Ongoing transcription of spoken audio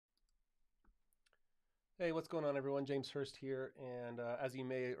Hey, what's going on, everyone? James Hurst here. And as you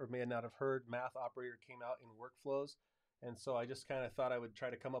may or may not have heard, Math Operator came out in workflows. And so I just kind of thought I would try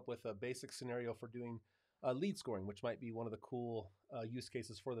to come up with a basic scenario for doing lead scoring, which might be one of the cool use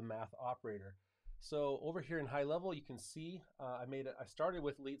cases for the Math Operator. So over here in HighLevel, you can see I started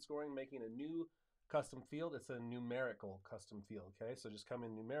with lead scoring, making a new custom field. It's a numerical custom field. Okay, so just come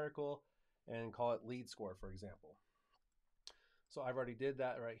in numerical and call it lead score, for example. So I've already did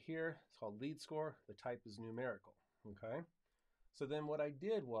that right here. It's called lead score. The type is numerical. Okay. So then what I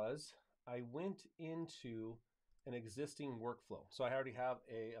did was I went into an existing workflow. So I already have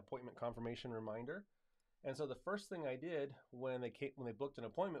a appointment confirmation reminder. And so the first thing I did when they booked an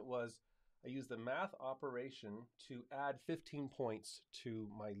appointment was I used the math operation to add 15 points to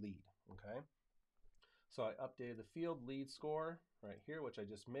my lead. Okay. So I updated the field lead score right here, which I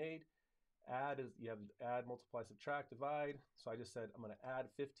just made. Add is you have add, multiply, subtract, divide. So I just said I'm going to add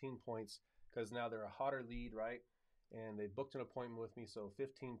 15 points because now they're a hotter lead, right? And they booked an appointment with me, so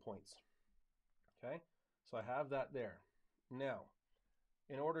 15 points. Okay, so I have that there. Now,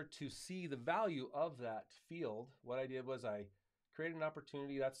 in order to see the value of that field, what I did was I created an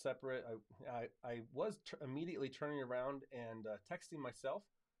opportunity that's separate. I was immediately turning around and texting myself,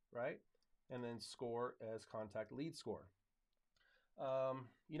 right? And then score as contact lead score.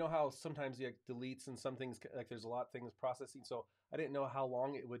 You know how sometimes you deletes and some things, like there's a lot of things processing. So I didn't know how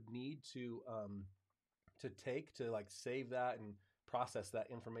long it would need to take to like save that and process that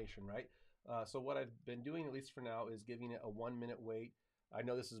information, right? So what I've been doing, at least for now, is giving it a 1 minute wait. I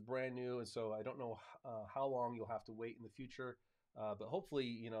know this is brand new, and so I don't know how long you'll have to wait in the future. But hopefully,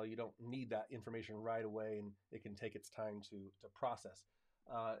 you don't need that information right away, and it can take its time to process.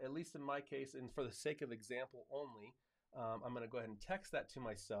 At least in my case, and for the sake of example only, I'm going to go ahead and text that to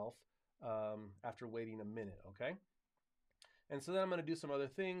myself after waiting a minute, okay? And so then I'm going to do some other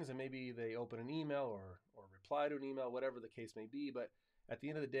things, and maybe they open an email or reply to an email, whatever the case may be. But at the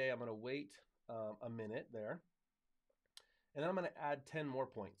end of the day, I'm going to wait a minute there. And then I'm going to add 10 more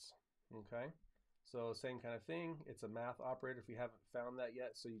points, okay? So same kind of thing. It's a math operator if you haven't found that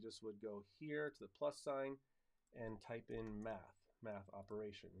yet. So you just would go here to the plus sign and type in math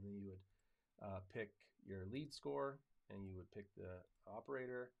operation. And then you would pick your lead score, and you would pick the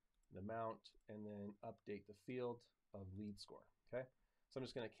operator, the amount, and then update the field of lead score. Okay, so I'm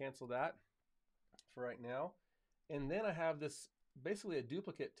just going to cancel that for right now. And then I have this basically a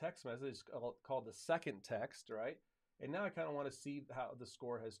duplicate text message called the second text, right? And now I kind of want to see how the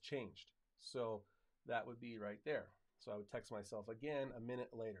score has changed. So that would be right there. So I would text myself again a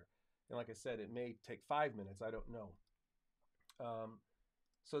minute later. And like I said, it may take 5 minutes. I don't know.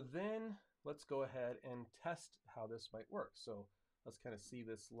 So then let's go ahead and test how this might work. So let's kind of see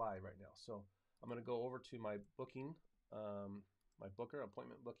this live right now. So I'm going to go over to my booking, my booker,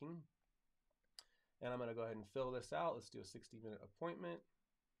 appointment booking. And I'm going to go ahead and fill this out. Let's do a 60-minute appointment.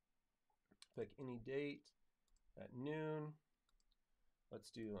 Pick any date at noon. Let's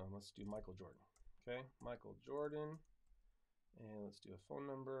do Michael Jordan. Okay, Michael Jordan. And let's do a phone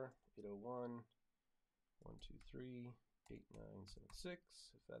number, 801-123-8976.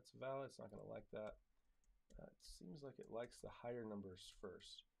 If that's valid, it's not going to like that. It seems like it likes the higher numbers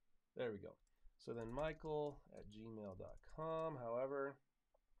first. There we go. So then michael@gmail.com, however.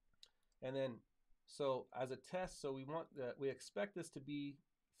 And then, so as a test, so we expect this to be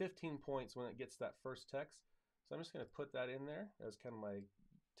 15 points when it gets that first text. So I'm just going to put that in there as kind of my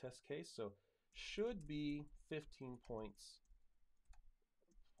test case. So should be 15 points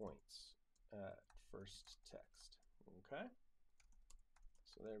at first text. Okay.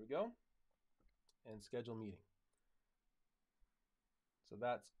 So there we go. And schedule meeting. So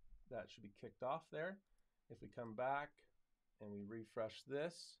that should be kicked off there. If we come back and we refresh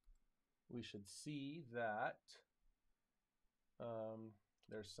this, we should see that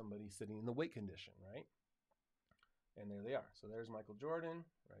there's somebody sitting in the wait condition, right? And there they are. So there's Michael Jordan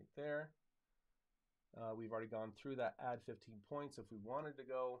right there. We've already gone through that add 15 points. If we wanted to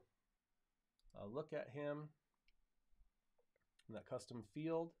go look at him in that custom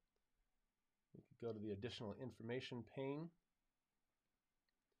field, we could go to the additional information pane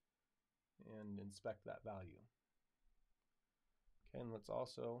and inspect that value. Okay, and let's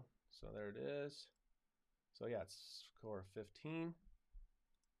also, so there it is. So yeah, it's score 15.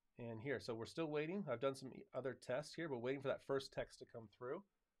 And here, so we're still waiting. I've done some other tests here, but waiting for that first text to come through.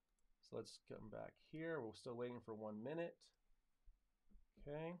 So let's come back here. We're still waiting for 1 minute.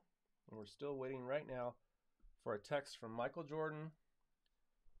 Okay, and we're still waiting right now for a text from Michael Jordan,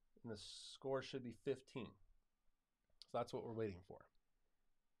 and the score should be 15. So that's what we're waiting for.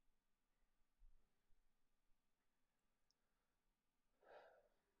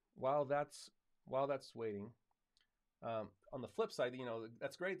 While that's while that's waiting, on the flip side,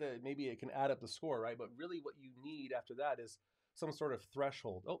 that's great that maybe it can add up the score, right? But really, what you need after that is some sort of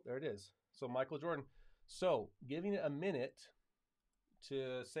threshold. Oh, there it is. So Michael Jordan. So giving it a minute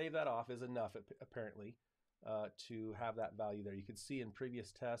to save that off is enough, apparently, to have that value there. You could see in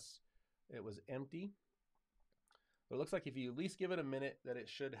previous tests it was empty. But it looks like if you at least give it a minute, that it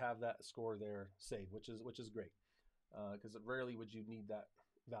should have that score there saved, which is great, because rarely would you need that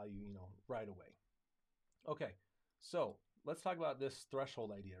value, right away. Okay, so let's talk about this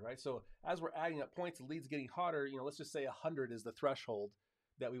threshold idea, right? So as we're adding up points, the lead's getting hotter. Let's just say 100 is the threshold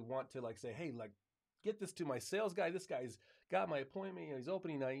that we want to say, hey, get this to my sales guy. This guy's got my appointment. He's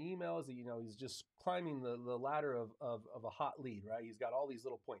opening my emails. He's just climbing the ladder of a hot lead, right? He's got all these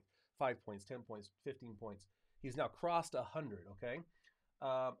little points, 5 points, 10 points, 15 points. He's now crossed 100, okay?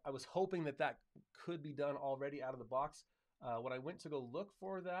 I was hoping that could be done already out of the box. When I went to go look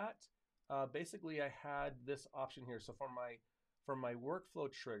for that, basically I had this option here. So for my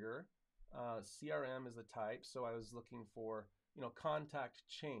workflow trigger, CRM is the type. So I was looking for, contact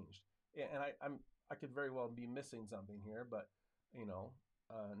changed. And I could very well be missing something here, but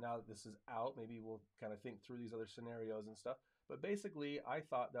now that this is out, maybe we'll kind of think through these other scenarios and stuff. But basically, I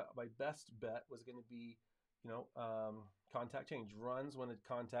thought that my best bet was going to be, contact change runs when the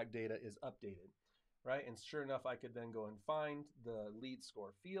contact data is updated, right? And sure enough, I could then go and find the lead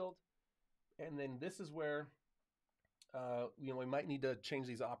score field. And then this is where, we might need to change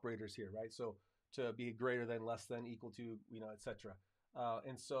these operators here, right? So to be greater than, less than, equal to, etc.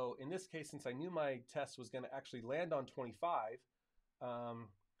 And so in this case, since I knew my test was going to actually land on 25,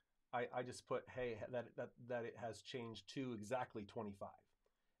 I just put, hey, that it has changed to exactly 25.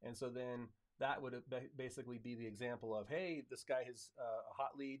 And so then that would basically be the example of, hey, this guy has a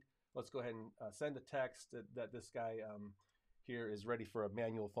hot lead. Let's go ahead and send a text that this guy here is ready for a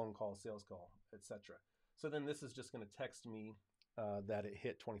manual phone call, sales call, etc. So then this is just going to text me that it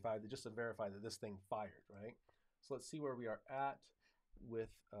hit 25, just to verify that this thing fired, right? So let's see where we are at with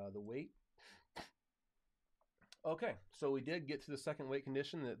the weight. Okay, so we did get to the second weight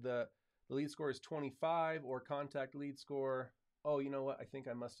condition. That the lead score is 25, or contact lead score. Oh, you know what? I think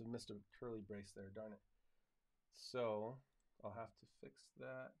I must have missed a curly brace there. Darn it. So I'll have to fix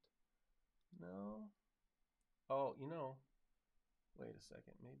that. No. Oh, wait a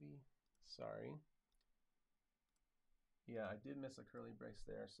second. Maybe. Sorry. Yeah, I did miss a curly brace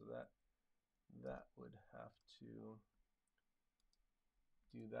there, so that would have to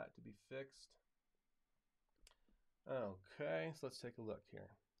do that to be fixed. Okay, so let's take a look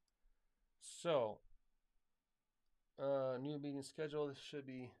here. So, new meeting schedule. This should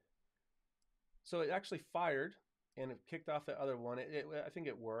be. So it actually fired, and it kicked off that other one. I think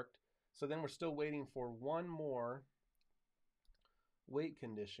it worked. So then we're still waiting for one more weight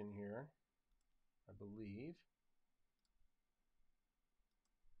condition here, I believe.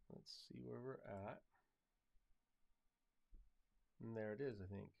 Let's see where we're at. And there it is, I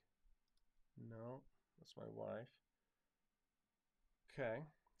think. No, that's my wife. Okay,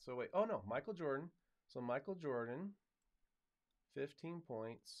 so wait. Oh no, Michael Jordan. So Michael Jordan, 15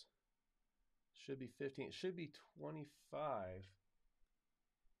 points. Should be 15. It should be 25.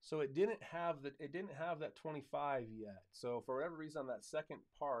 So it didn't have that 25 yet. So for whatever reason on that second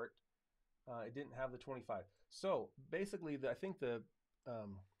part, it didn't have the 25. So basically, I think the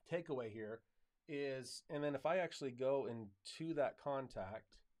takeaway here is, and then if I actually go into that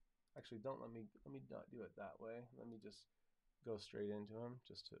contact, actually let me not do it that way. Let me just go straight into him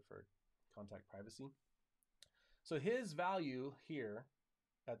for contact privacy. So his value here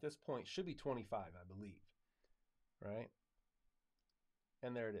at this point should be 25, I believe, right?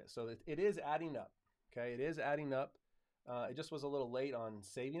 And there it is. So it is adding up. Okay, it is adding up. It just was a little late on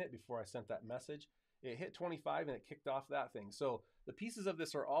saving it before I sent that message. It hit 25 and it kicked off that thing. So the pieces of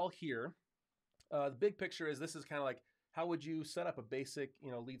this are all here. The big picture is, this is kind of like, how would you set up a basic,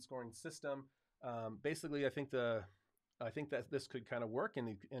 lead scoring system? Basically, I think that this could kind of work,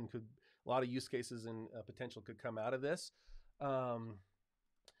 and could, a lot of use cases and potential could come out of this. But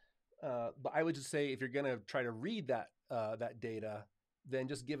I would just say, if you're going to try to read that data, then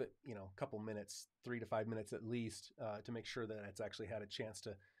just give it, a couple minutes, 3 to 5 minutes at least, to make sure that it's actually had a chance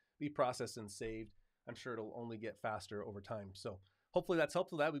to be processed and saved. I'm sure it'll only get faster over time. So hopefully that's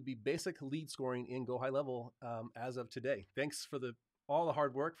helpful. That would be basic lead scoring in GoHighLevel as of today. Thanks for all the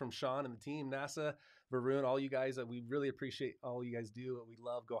hard work from Sean and the team, NASA, Varun, all you guys. We really appreciate all you guys do. We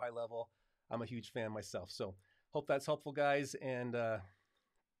love GoHighLevel. I'm a huge fan myself. So hope that's helpful, guys, and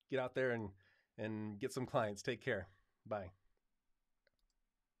get out there and get some clients. Take care. Bye.